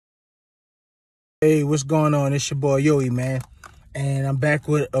Hey, what's going on? It's your boy Yoey, man. And I'm back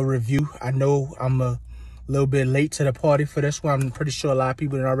with a review. I know I'm a little bit late to the party for this one. I'm pretty sure a lot of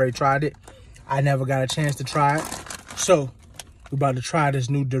people have already tried it. I never got a chance to try it. So, we're about to try this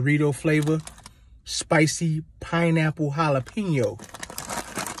new Dorito flavor, Spicy Pineapple Jalapeño.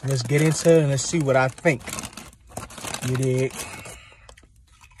 Let's get into it and let's see what I think. You dig?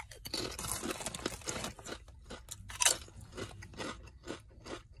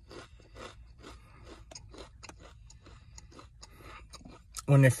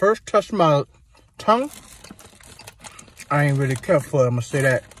 When it first touched my tongue, I ain't really care for it, I'm gonna say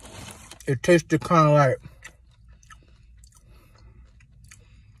that. It tasted kind of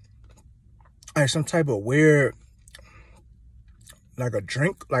like some type of weird, like a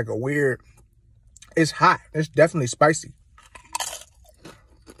drink, like a weird, it's hot. It's definitely spicy.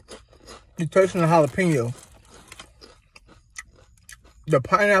 The taste of the jalapeno. The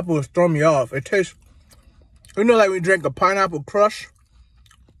pineapple is throwing me off. It tastes, you know, like when you drink a pineapple crush.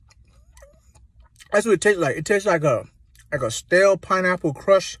 That's what it tastes like. It tastes like a stale pineapple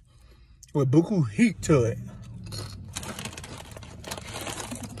crush with buku heat to it.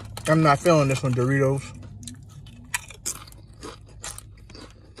 I'm not feeling this one, Doritos.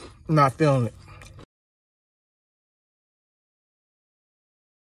 I'm not feeling it.